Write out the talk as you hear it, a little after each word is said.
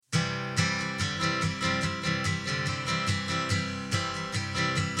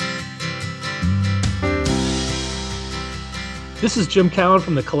This is Jim Cowan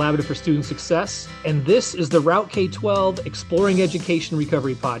from the Collaborative for Student Success, and this is the Route K-12 Exploring Education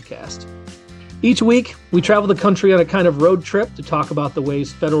Recovery podcast. Each week, we travel the country on a kind of road trip to talk about the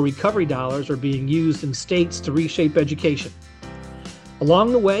ways federal recovery dollars are being used in states to reshape education.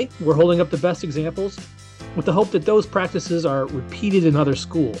 Along the way, we're holding up the best examples with the hope that those practices are repeated in other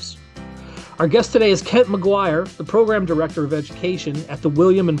schools. Our guest today is Kent McGuire, the Program Director of Education at the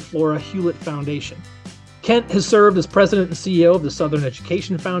William and Flora Hewlett Foundation. Kent has served as President and CEO of the Southern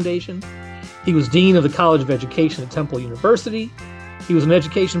Education Foundation. He was Dean of the College of Education at Temple University. He was an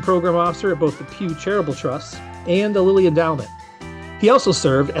Education Program Officer at both the Pew Charitable Trusts and the Lilly Endowment. He also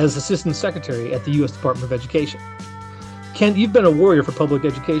served as Assistant Secretary at the U.S. Department of Education. Kent, you've been a warrior for public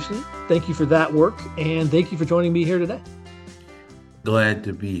education. Thank you for that work, and thank you for joining me here today. Glad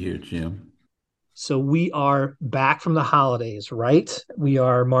to be here, Jim. So we are back from the holidays, right? We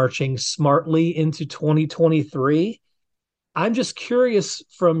are marching smartly into 2023. I'm just curious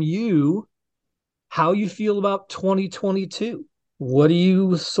from you how you feel about 2022. What are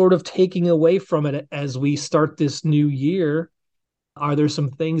you sort of taking away from it as we start this new year? Are there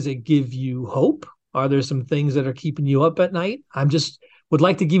some things that give you hope? Are there some things that are keeping you up at night? Would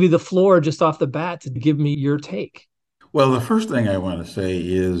like to give you the floor just off the bat to give me your take. Well, the first thing I want to say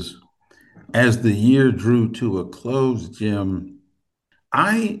is, as the year drew to a close, Jim,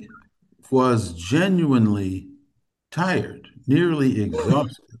 I was genuinely tired, nearly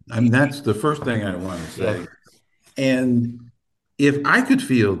exhausted. I mean, that's the first thing I want to say. Yeah. And if I could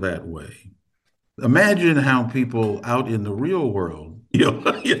feel that way, imagine how people out in the real world,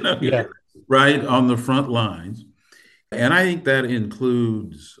 Yeah. right on the front lines. And I think that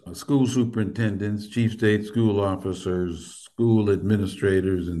includes school superintendents, chief state school officers, school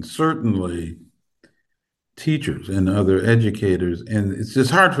administrators, and certainly teachers and other educators. And it's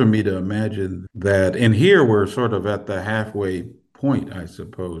just hard for me to imagine that. And here we're sort of at the halfway point, I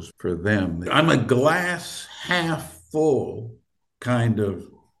suppose, for them. I'm a glass half full kind of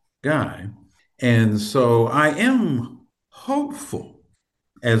guy. And so I am hopeful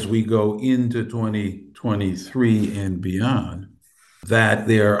as we go into 2023 and beyond that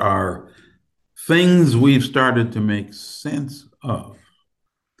there are things we've started to make sense of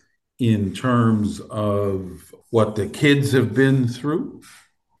in terms of what the kids have been through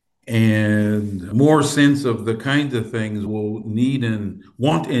and more sense of the kinds of things we'll need and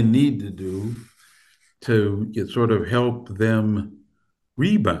want and need to do to sort of help them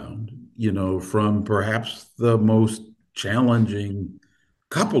rebound, from perhaps the most challenging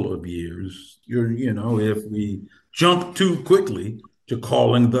couple of years. If we jump too quickly to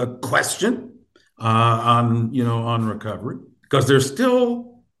calling the question on recovery, because there's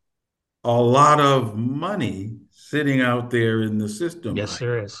still a lot of money sitting out there in the system. Yes,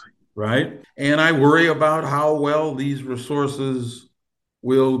 there is. Right. And I worry about how well these resources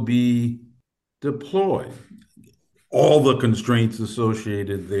will be deployed, all the constraints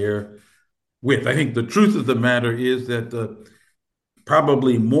associated there with. I think the truth of the matter is that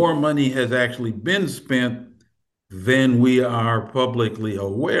probably more money has actually been spent than we are publicly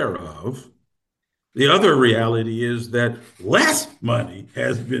aware of. The other reality is that less money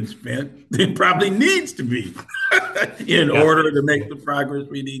has been spent than probably needs to be in order to make the progress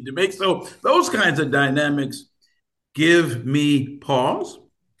we need to make. So those kinds of dynamics give me pause.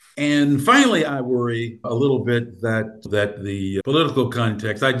 And finally, I worry a little bit that the political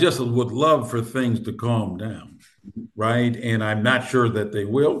context, I just would love for things to calm down, right? And I'm not sure that they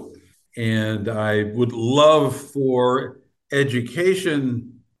will. And I would love for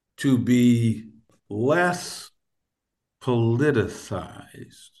education to be less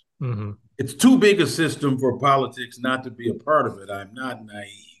politicized. Mm-hmm. It's too big a system for politics not to be a part of it. I'm not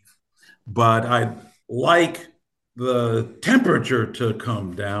naive, but I'd like the temperature to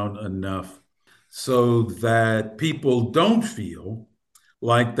come down enough so that people don't feel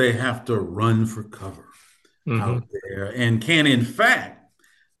like they have to run for cover out there and can, in fact,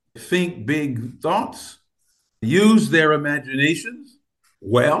 think big thoughts, use their imaginations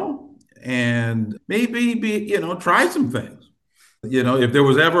well, and maybe try some things. If there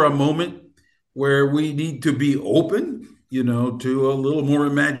was ever a moment where we need to be open, to a little more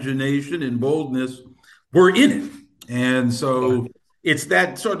imagination and boldness, we're in it. And so it's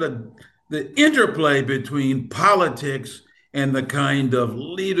that sort of the interplay between politics and the kind of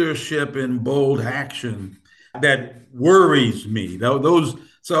leadership and bold action that worries me.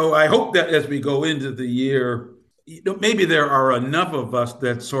 So I hope that as we go into the year, maybe there are enough of us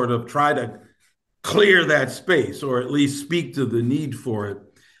that sort of try to clear that space or at least speak to the need for it,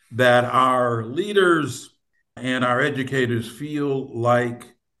 that our leaders and our educators feel like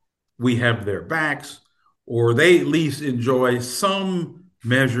we have their backs, or they at least enjoy some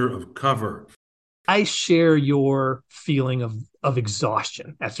measure of cover. I share your feeling of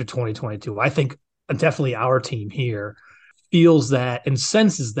exhaustion after 2022. I think definitely our team here feels that and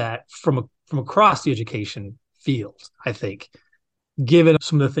senses that from across the education field. I think, given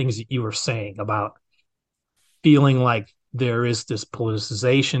some of the things that you were saying about feeling like there is this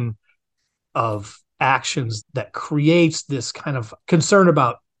politicization of actions that creates this kind of concern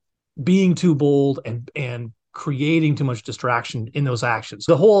about being too bold and creating too much distraction in those actions.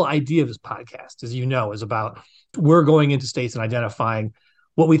 The whole idea of this podcast, as you know, is about we're going into states and identifying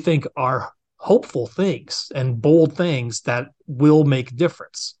what we think are hopeful things and bold things that will make a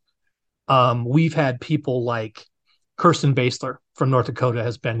difference. We've had people like Kirsten Basler from North Dakota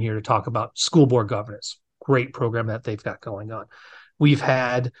has been here to talk about school board governance. Great program that they've got going on. We've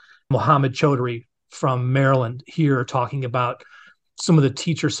had Mohammed Chaudhry from Maryland here talking about some of the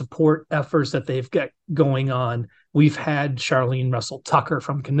teacher support efforts that they've got going on. We've had Charlene Russell Tucker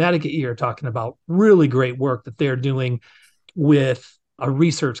from Connecticut here talking about really great work that they're doing with a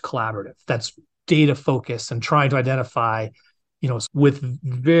research collaborative that's data focused and trying to identify, with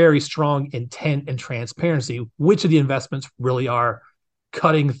very strong intent and transparency, which of the investments really are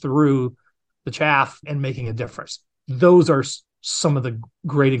cutting through the chaff and making a difference. Those are some of the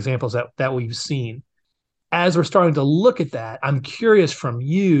great examples that we've seen. As we're starting to look at that, I'm curious from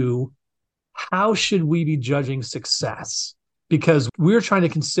you, how should we be judging success? Because we're trying to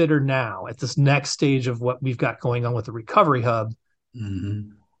consider now at this next stage of what we've got going on with the Recovery Hub,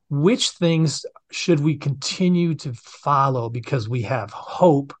 which things should we continue to follow because we have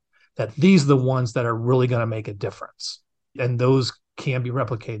hope that these are the ones that are really going to make a difference. And those can be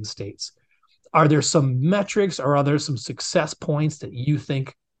replicated in states. Are there some metrics or are there some success points that you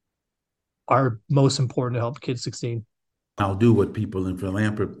think are most important to help kids succeed? I'll do what people in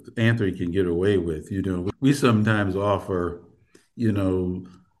philanthropy can get away with. We sometimes offer,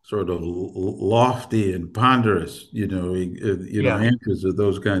 sort of lofty and ponderous, Yeah. answers to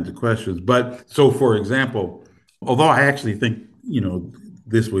those kinds of questions. But so, for example, although I actually think,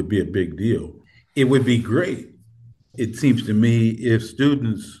 this would be a big deal, it would be great, it seems to me, if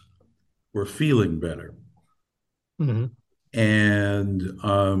students were feeling better. Mm-hmm. And,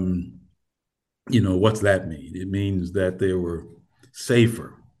 what's that mean? It means that they were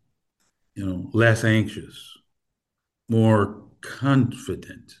safer, less anxious, more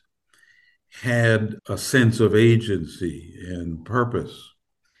confident, had a sense of agency and purpose.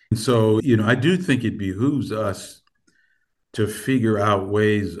 And so, I do think it behooves us to figure out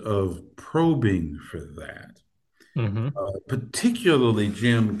ways of probing for that. Mm-hmm. Particularly,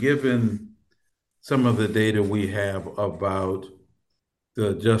 Jim, given some of the data we have about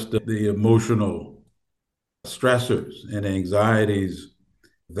the emotional stressors and anxieties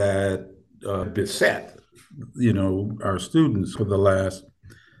that beset, our students for the last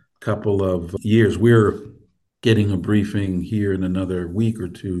couple of years. We're getting a briefing here in another week or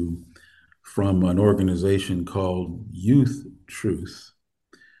two from an organization called Youth Truth,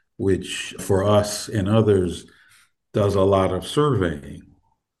 which for us and others does a lot of surveying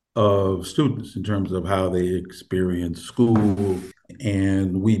of students in terms of how they experience school.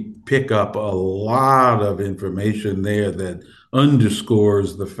 And we pick up a lot of information there that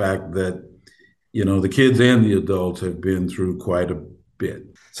underscores the fact that, the kids and the adults have been through quite a bit.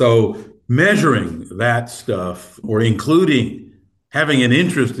 So measuring that stuff or including having an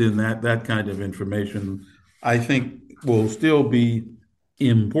interest in that kind of information, I think will still be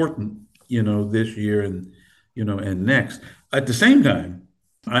important, this year and next. At the same time,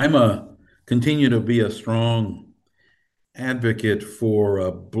 continue to be a strong advocate for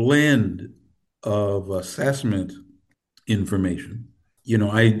a blend of assessment information.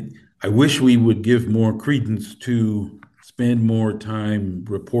 I wish we would give more credence to spend more time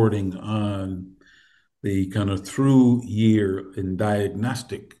reporting on the kind of through year and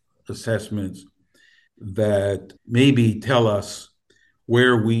diagnostic assessments that maybe tell us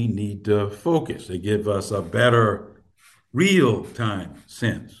where we need to focus. They give us a better real time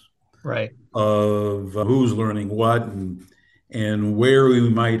sense Right. of who's learning what and where we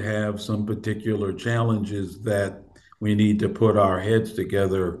might have some particular challenges that we need to put our heads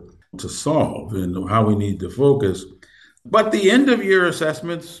together to solve and how we need to focus. But the end of year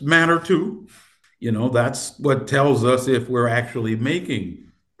assessments matter too. That's what tells us if we're actually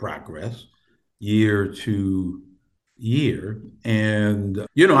making progress year to year. And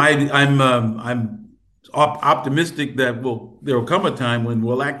I'm optimistic that there will come a time when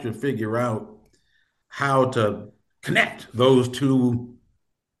we'll actually figure out how to connect those two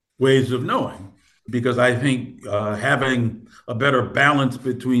ways of knowing. Because I think having a better balance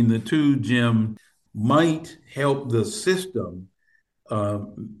between the two, Jim, might help the system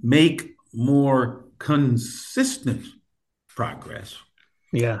make more consistent progress,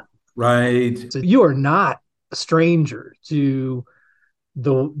 Yeah. right? So you are not a stranger to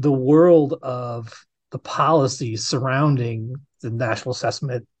the world of the policies surrounding the National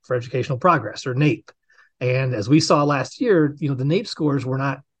Assessment for Educational Progress, or NAEP. And as we saw last year, the NAEP scores were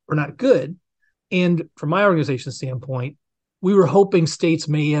not good. And from my organization's standpoint, we were hoping states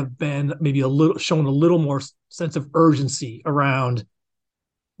may have been maybe a little shown a little more sense of urgency around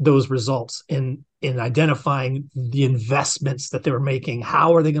those results in identifying the investments that they were making.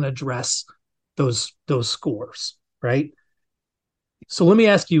 How are they going to address those scores, right? So let me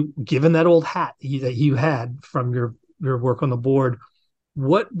ask you, given that old hat that you had from your work on the board,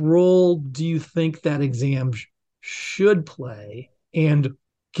 what role do you think that exam should play? And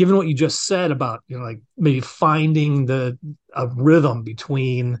given what you just said about, like maybe finding the a rhythm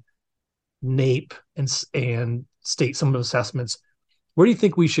between NAEP and state some of those assessments, where do you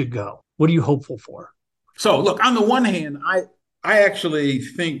think we should go? What are you hopeful for? So, look, on the one hand, I actually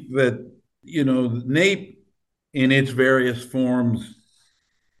think that NAEP in its various forms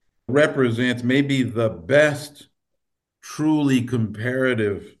represents maybe the best truly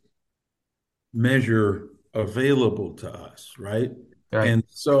comparative measure available to us, right? Right. And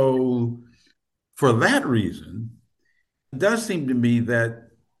so, for that reason, it does seem to me that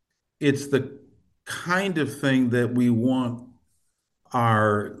it's the kind of thing that we want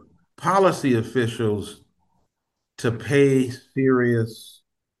our policy officials to pay serious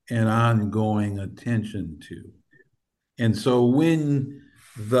and ongoing attention to. And so when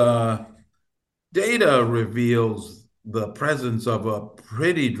the data reveals the presence of a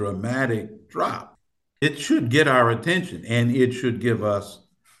pretty dramatic drop, it should get our attention and it should give us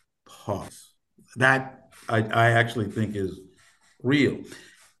pause. That I actually think is real.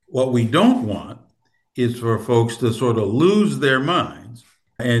 What we don't want is for folks to sort of lose their minds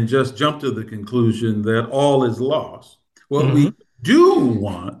and just jump to the conclusion that all is lost. What we Mm-hmm. do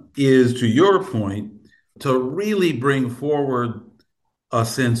want is, to your point, to really bring forward a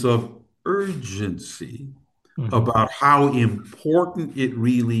sense of urgency Mm-hmm. about how important it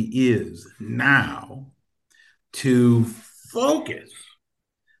really is now to focus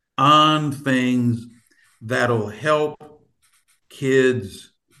on things that'll help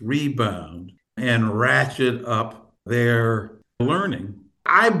kids rebound and ratchet up their learning.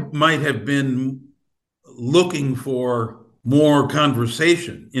 I might have been looking for more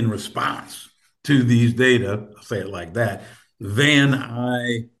conversation in response to these data, I'll say it like that, than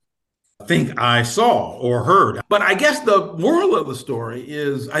I think I saw or heard. But I guess the moral of the story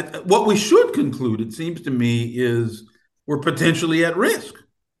is what we should conclude, it seems to me, is we're potentially at risk.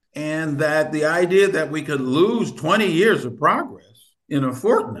 And that the idea that we could lose 20 years of progress in a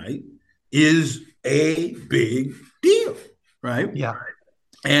fortnight is a big deal, right? Yeah.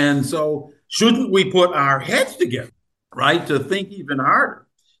 And so, shouldn't we put our heads together, right, to think even harder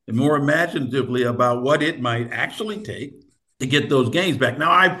and more imaginatively about what it might actually take to get those gains back?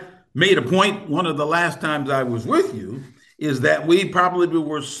 Now, I've made a point one of the last times I was with you is that we probably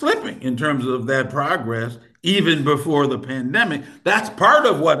were slipping in terms of that progress even before the pandemic. That's part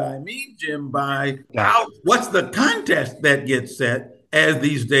of what I mean, Jim, by Yeah. what's the context that gets set as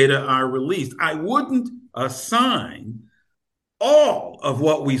these data are released. I wouldn't assign all of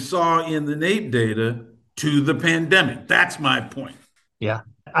what we saw in the NAEP data to the pandemic. That's my point. Yeah.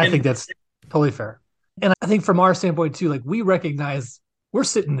 I And think that's totally fair. And I think from our standpoint too, like we recognize we're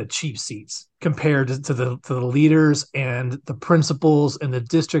sitting in the cheap seats compared to the leaders and the principals and the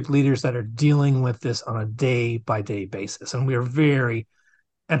district leaders that are dealing with this on a day by day basis. And we are very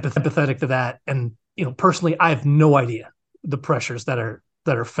empathetic to that. And personally, I have no idea the pressures that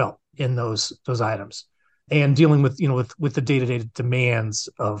are felt in those items, and dealing with the day to day demands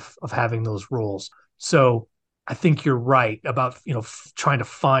of having those roles. So I think you're right about trying to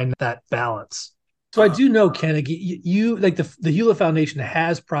find that balance. So I do know, Ken, like, you like the Hewlett Foundation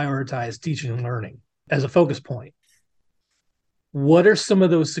has prioritized teaching and learning as a focus point. What are some of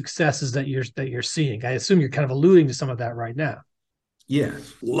those successes that you're seeing? I assume you're kind of alluding to some of that right now.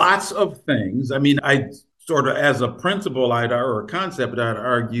 yes, lots of things. I mean, I sort of, as a principle, or a concept, I'd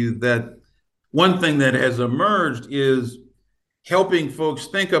argue that one thing that has emerged is helping folks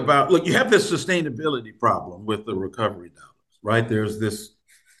think about, look, you have this sustainability problem with the recovery dollars, right? There's this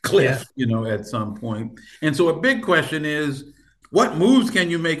Yeah. cliff, at some point. And so a big question is, what moves can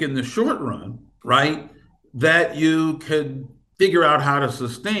you make in the short run, right? That you could figure out how to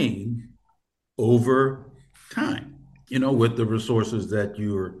sustain over time, with the resources that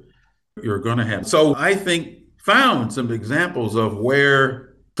you're going to have. So I think found some examples of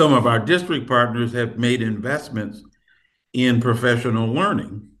where some of our district partners have made investments in professional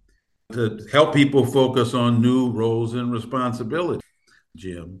learning to help people focus on new roles and responsibilities,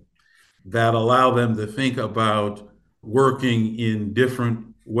 Jim, that allow them to think about working in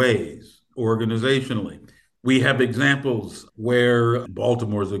different ways organizationally. We have examples where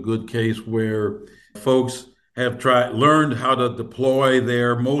Baltimore is a good case where folks have learned how to deploy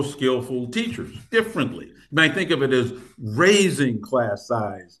their most skillful teachers differently. You might think of it as raising class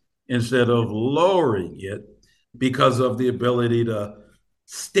size instead of lowering it because of the ability to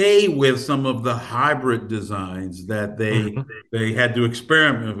stay with some of the hybrid designs that Mhm. they had to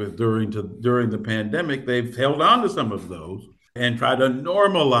experiment with during the pandemic. They've held on to some of those and try to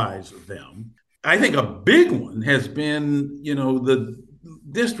normalize them. I think a big one has been, the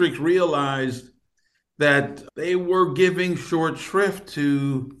districts realized that they were giving short shrift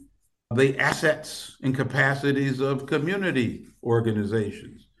to the assets and capacities of community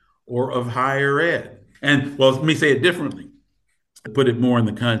organizations or of higher ed. And well, let me say it differently, put it more in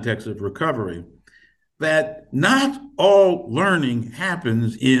the context of recovery, that not all learning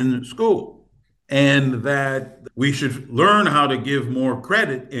happens in school, and that we should learn how to give more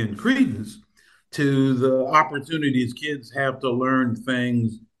credit and credence to the opportunities kids have to learn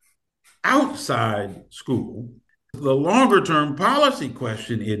things outside school. The longer term policy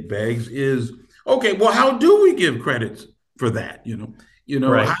question it begs is, okay, well, how do we give credits for that?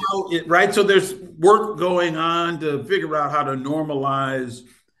 Right. How it right. So there's work going on to figure out how to normalize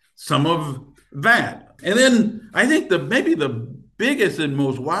some of that. And then I think maybe the biggest and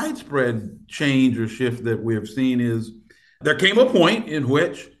most widespread change or shift that we have seen is there came a point in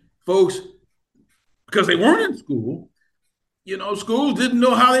which folks, because they weren't in school, schools didn't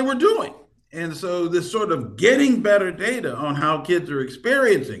know how they were doing. And so this sort of getting better data on how kids are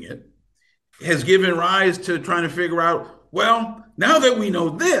experiencing it has given rise to trying to figure out, well, now that we know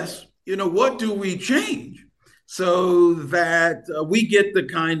this, what do we change so that we get the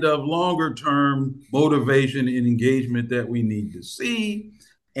kind of longer term motivation and engagement that we need to see?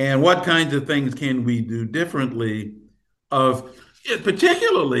 And what kinds of things can we do differently of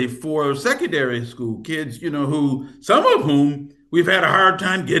particularly for secondary school kids, who some of whom we've had a hard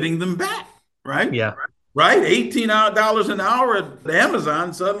time getting them back, right? Yeah. Right? $18 an hour at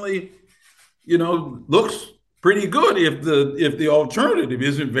Amazon suddenly, looks pretty good if the alternative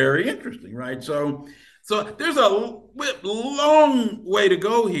isn't very interesting, right? So there's a long way to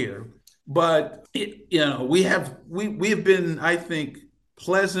go here, but we've been, I think,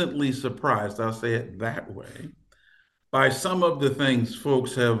 pleasantly surprised. I'll say it that way by some of the things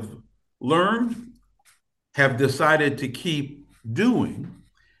folks have learned, have decided to keep doing,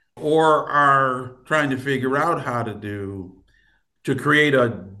 or are trying to figure out how to do to create a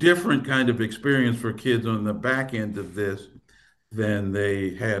different kind of experience for kids on the back end of this than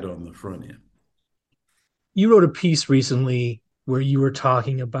they had on the front end. You wrote a piece recently where you were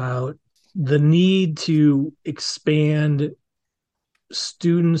talking about the need to expand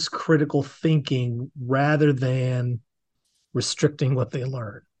students' critical thinking rather than restricting what they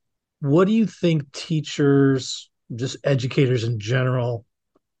learn. What do you think teachers, just educators in general,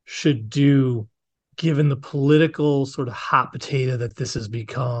 should do given the political sort of hot potato that this has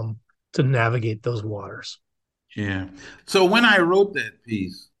become to navigate those waters? Yeah. So when I wrote that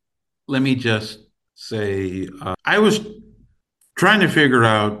piece, let me just say I was trying to figure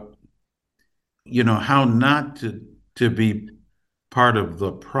out, how not to be part of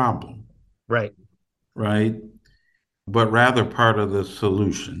the problem, Right. right? But rather part of the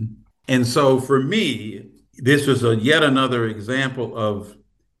solution. And so for me, this was yet another example of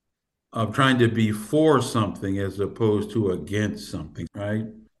trying to be for something as opposed to against something, right?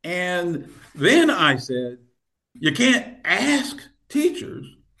 And then I said, you can't ask teachers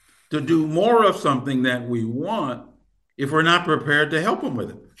to do more of something that we want if we're not prepared to help them with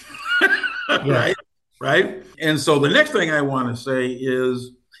it. Yeah. Right? Right? And so the next thing I want to say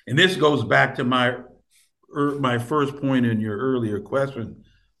is, and this goes back to my first point in your earlier question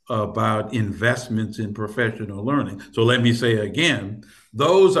about investments in professional learning. So let me say again,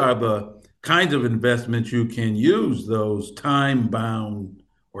 those are the kinds of investments you can use those time bound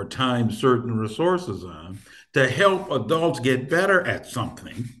or time certain resources on to help adults get better at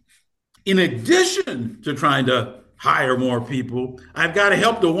something. In addition to trying to hire more people, I've got to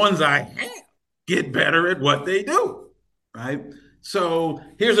help the ones I have get better at what they do, right? So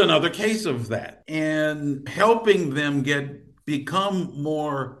here's another case of that. And helping them become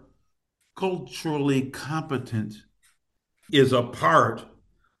more culturally competent is a part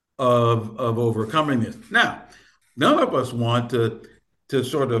of overcoming this. Now, none of us want to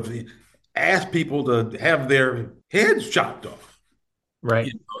sort of ask people to have their heads chopped off,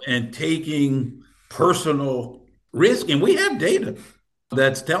 Right. And taking personal risk. And we have data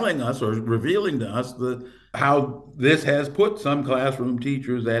that's telling us or revealing to us how this has put some classroom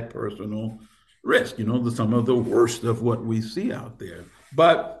teachers at personal risk, some of the worst of what we see out there.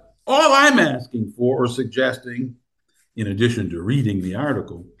 But all I'm asking for or suggesting, in addition to reading the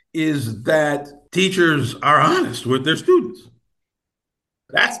article, is that teachers are honest with their students.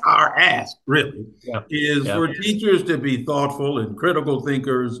 That's our ask, really, for teachers to be thoughtful and critical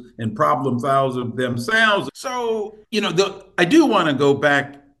thinkers and problem solvers themselves. So, I do want to go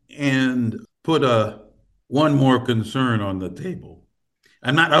back and put one more concern on the table.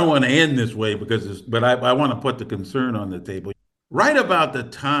 I don't want to end this way but I want to put the concern on the table. Right about the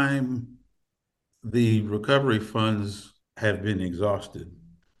time the recovery funds have been exhausted,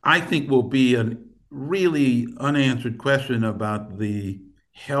 I think will be a really unanswered question about the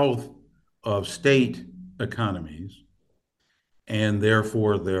health of state economies and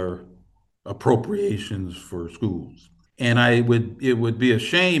therefore their appropriations for schools. And it would be a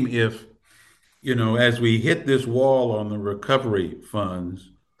shame if, as we hit this wall on the recovery funds,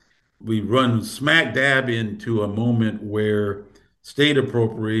 we run smack dab into a moment where state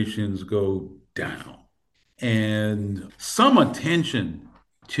appropriations go down. And some attention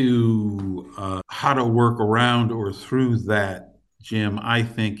to how to work around or through that, Jim, I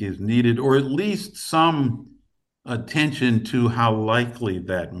think is needed, or at least some attention to how likely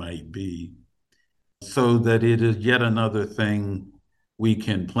that might be, so that it is yet another thing we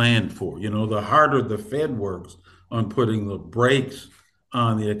can plan for. The harder the Fed works on putting the brakes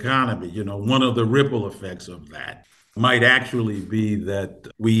on the economy, one of the ripple effects of that might actually be that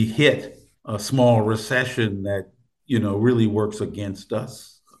we hit a small recession that, really works against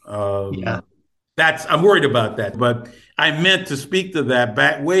us. I'm worried about that, but I meant to speak to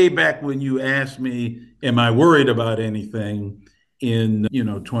that way back when you asked me, am I worried about anything in,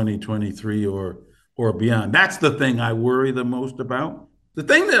 2023 or beyond? That's the thing I worry the most about. The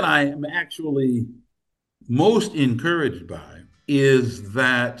thing that I am actually most encouraged by is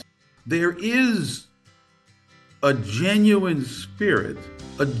that there is a genuine spirit,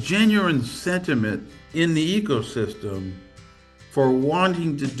 a genuine sentiment in the ecosystem for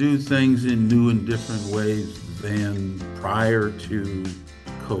wanting to do things in new and different ways than prior to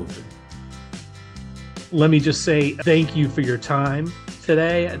COVID. Let me just say thank you for your time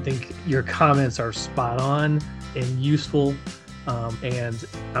today. I think your comments are spot on and useful. And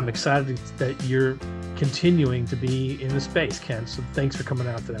I'm excited that you're continuing to be in the space, Ken. So thanks for coming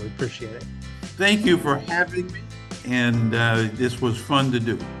out today. We appreciate it. Thank you for having me. And this was fun to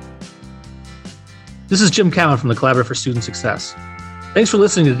do. This is Jim Cowan from the Collaborative for Student Success. Thanks for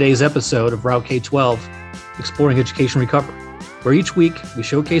listening to today's episode of Route K-12, Exploring Education Recovery, where each week we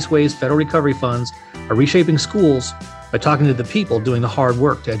showcase ways federal recovery funds are reshaping schools by talking to the people doing the hard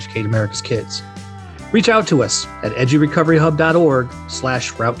work to educate America's kids. Reach out to us at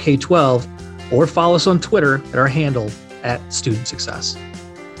edurecoveryhub.org/Route K-12 or follow us on Twitter at our handle @Student Success.